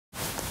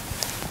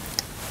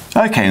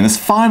Okay, in this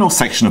final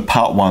section of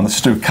part one, let's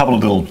just do a couple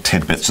of little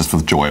tidbits just for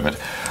the joy of it.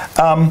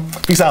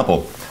 For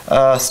example,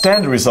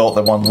 standard result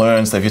that one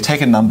learns that if you take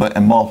a number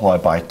and multiply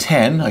by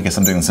 10, I guess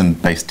I'm doing this in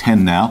base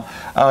 10 now,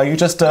 you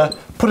just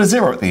put a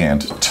 0 at the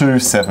end,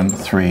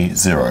 2730.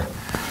 Is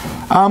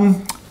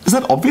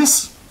that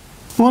obvious?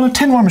 Well, on a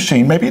 10-1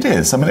 machine, maybe it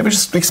is. I mean, let me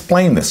just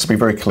explain this to be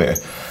very clear.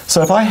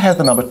 So if I had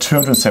the number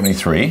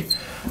 273,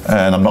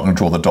 and I'm not going to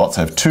draw the dots,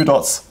 I have 2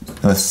 dots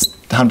in the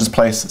hundreds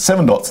place,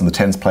 7 dots in the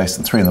tens place,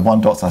 and 3 in the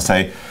 1 dots, and I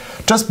say,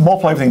 just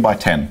multiply everything by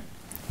 10.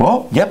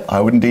 Well, yep, I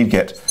would indeed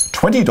get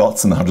 20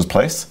 dots in the hundreds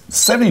place,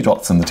 70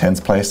 dots in the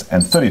tens place,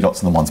 and 30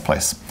 dots in the ones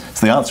place.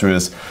 So the answer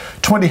is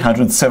 20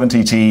 hundreds,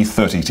 70t,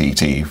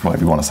 30t,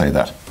 whatever you want to say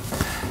that.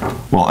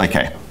 Well,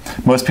 okay.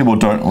 Most people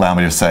don't allow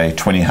me to say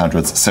 20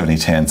 hundreds, 70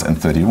 tens, and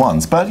 30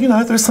 ones, but you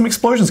know, there's some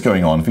explosions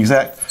going on. For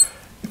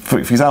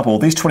example,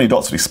 these 20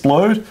 dots would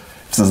explode.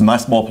 If there's a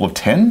nice multiple of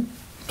 10,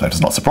 so it's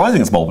not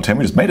surprising it's multiple 10,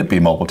 we just made it be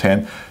multiple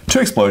 10. 2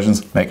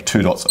 explosions make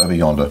 2 dots over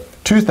yonder.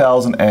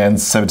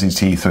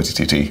 2070t,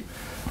 30t.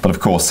 But of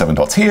course, 7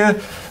 dots here,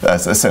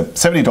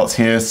 70 dots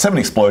here, 7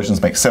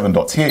 explosions make 7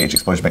 dots here, each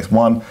explosion makes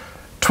 1.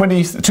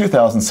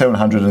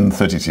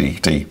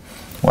 2730t.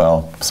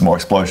 Well, some more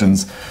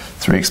explosions.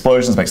 3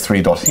 explosions makes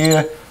 3 dots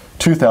here,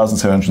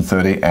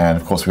 2730, and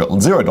of course we've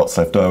got 0 dots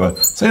left over.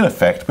 So in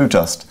effect, we've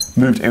just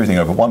moved everything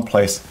over one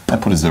place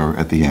and put a 0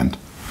 at the end.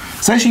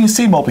 So as you can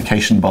see,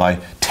 multiplication by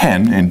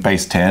 10 in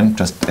base 10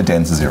 just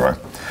ends to 0.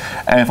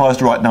 And if I was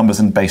to write numbers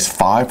in base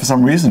 5 for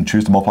some reason,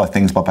 choose to multiply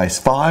things by base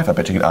 5, I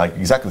bet you could argue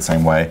exactly the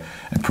same way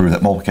and prove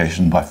that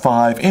multiplication by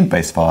 5 in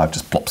base 5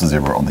 just plops a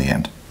 0 on the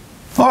end.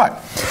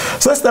 Alright,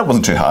 so that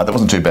wasn't too hard, that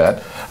wasn't too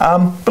bad.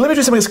 But let me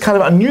do something that's kind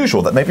of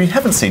unusual that maybe you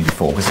haven't seen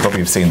before, because probably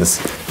you've seen this,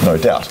 no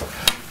doubt.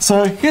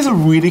 So here's a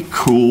really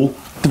cool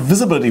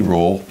divisibility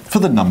rule for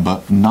the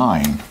number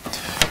 9.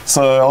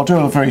 So I'll do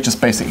a very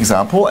just basic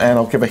example, and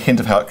I'll give a hint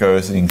of how it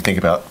goes, and you can think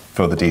about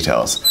further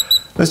details.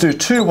 Let's do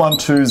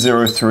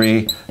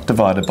 21203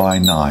 divided by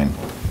 9.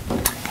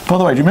 By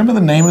the way, do you remember the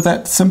name of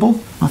that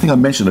symbol? I think I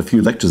mentioned it a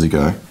few lectures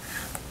ago.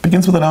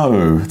 Begins with an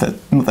O,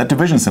 that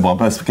division symbol. I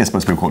guess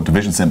most people call it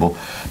division symbol,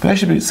 but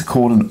actually it's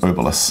called an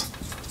obolus.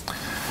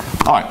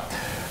 All right,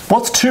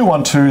 what's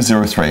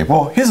 21203?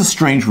 Well, here's a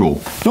strange rule.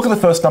 Look at the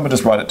first number,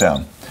 just write it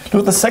down.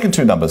 Look at the second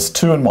 2 numbers,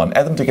 2 and 1,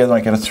 add them together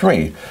and I get a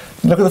 3.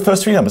 Look at the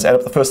first 3 numbers, add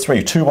up the first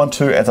 3.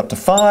 212 adds up to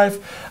 5,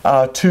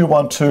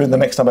 212, and the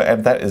next number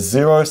add that is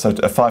 0, so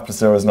 5 plus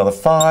 0 is another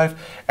 5,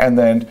 and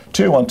then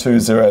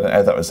 2120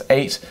 add that was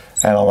 8,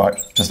 and I'll write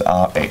just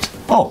R8.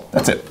 Oh,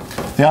 that's it.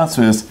 The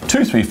answer is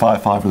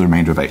 2355 with a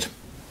remainder of 8.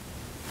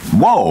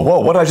 Whoa,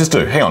 what did I just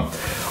do? Hang on.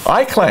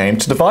 I claim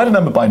to divide a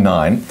number by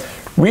 9,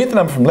 read the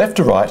number from left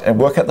to right, and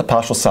work out the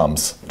partial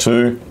sums.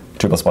 2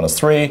 plus 1 is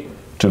 3,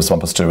 2 plus 1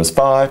 plus 2 is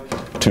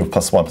 5, 2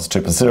 plus 1 plus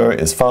 2 plus 0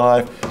 is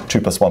 5,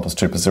 2 plus 1 plus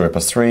 2 plus 0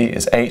 plus 3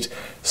 is 8.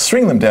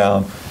 String them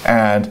down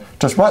and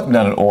just write them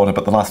down in order,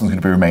 but the last one's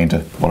going to be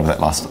remainder, whatever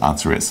that last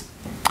answer is.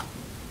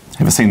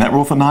 Ever seen that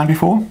rule for 9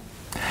 before?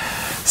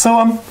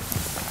 So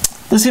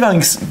let's see if I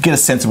can get a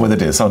sense of what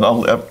it is.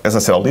 So as I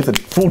said, I'll leave the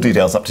full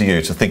details up to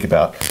you to think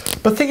about.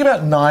 But think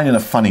about 9 in a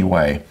funny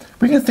way.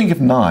 We can think of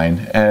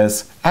 9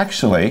 as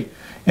actually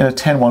in a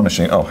 10-1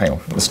 machine. Oh, hang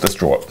on. Let's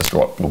draw it.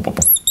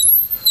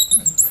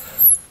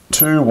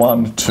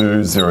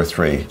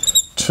 21203.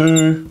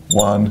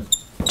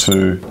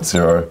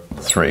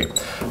 21203.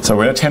 So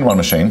we're in a 10-1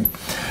 machine. In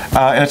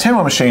a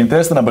 10-1 machine,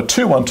 there's the number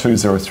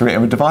 21203,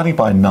 and we're dividing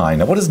by 9.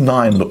 Now, what does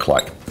 9 look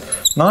like?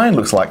 9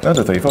 looks like 1,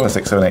 2, 3, 4, 5,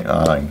 6, 7, 8,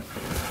 9.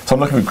 So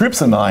I'm looking for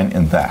groups of 9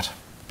 in that.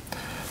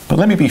 But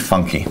let me be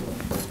funky.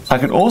 I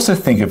could also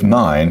think of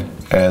 9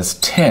 as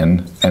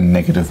 10 and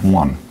negative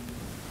 1.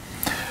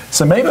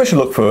 So maybe I should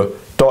look for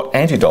dot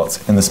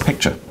antidots in this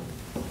picture.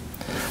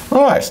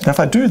 All right, now if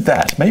I do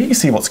that, maybe you can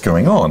see what's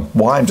going on,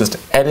 why I'm just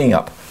adding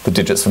up the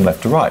digits from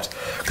left to right.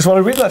 Because what I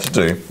really like to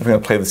do, if we're going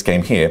to play this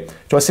game here,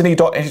 do I see any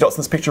dot antidots in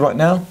this picture right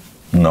now?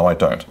 No, I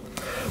don't.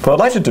 What I'd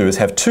like to do is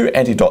have 2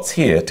 antidots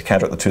here to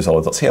counteract the 2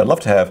 solid dots here. I'd love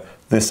to have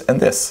this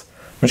and this,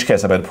 in which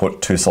case I better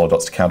put 2 solid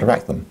dots to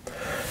counteract them.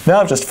 Now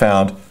I've just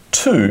found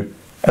 2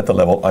 at the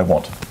level I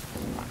want.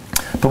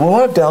 But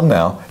what I've done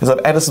now is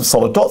I've added some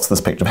solid dots to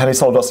this picture. How many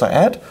solid dots did I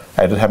add?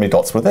 I added how many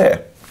dots were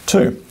there?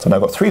 2. So now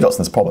I've got 3 dots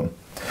in this problem.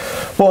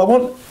 Well, I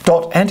want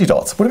dot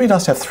antidots. Wouldn't it be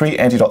nice to have 3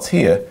 antidots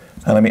here?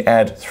 And let me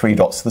add 3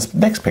 dots to this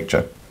next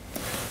picture.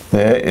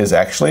 There is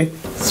actually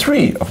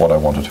 3 of what I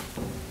wanted.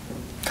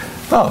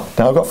 Oh,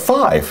 now I've got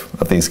 5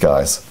 of these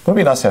guys. Wouldn't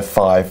it be nice to have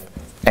 5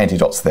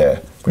 antidots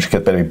there, which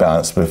could better be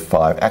balanced with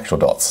 5 actual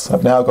dots. So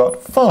I've now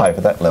got 5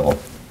 at that level.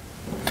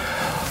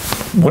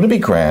 Wouldn't it be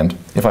grand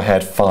if I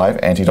had 5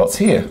 antidots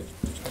here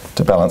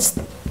to balance,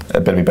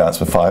 better be balanced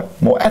with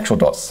 5 more actual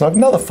dots? So I have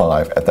another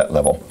 5 at that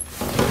level.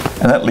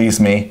 And that leaves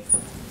me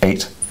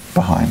 8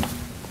 behind.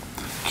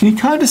 Can you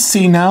kind of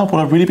see now what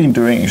I've really been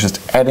doing is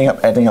just adding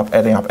up as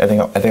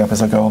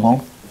I go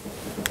along?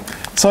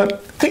 So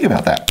think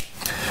about that.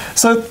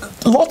 So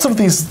lots of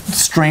these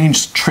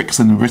strange tricks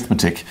in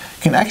arithmetic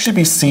can actually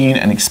be seen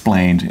and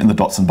explained in the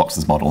dots and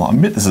boxes model. I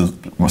admit this is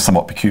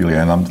somewhat peculiar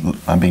and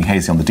I'm being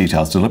hazy on the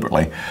details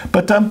deliberately,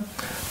 but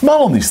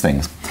mull on these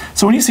things.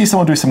 So when you see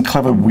someone do some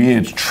clever,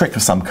 weird trick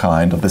of some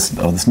kind of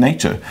this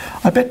nature,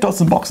 I bet dots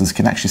and boxes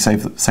can actually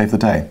save the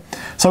day.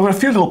 So I've got a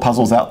few little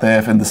puzzles out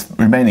there in this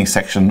remaining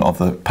section of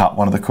the part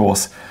 1 of the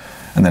course,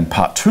 and then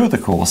part 2 of the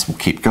course will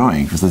keep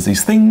going because there's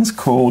these things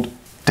called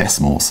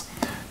decimals.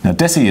 Now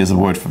deci is a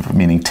word for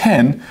meaning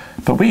 10,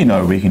 but we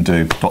know we can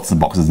do dots and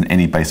boxes in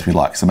any base we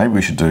like, so maybe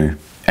we should do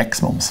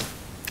eximals.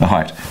 All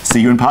right,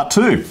 see you in part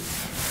 2.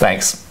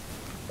 Thanks.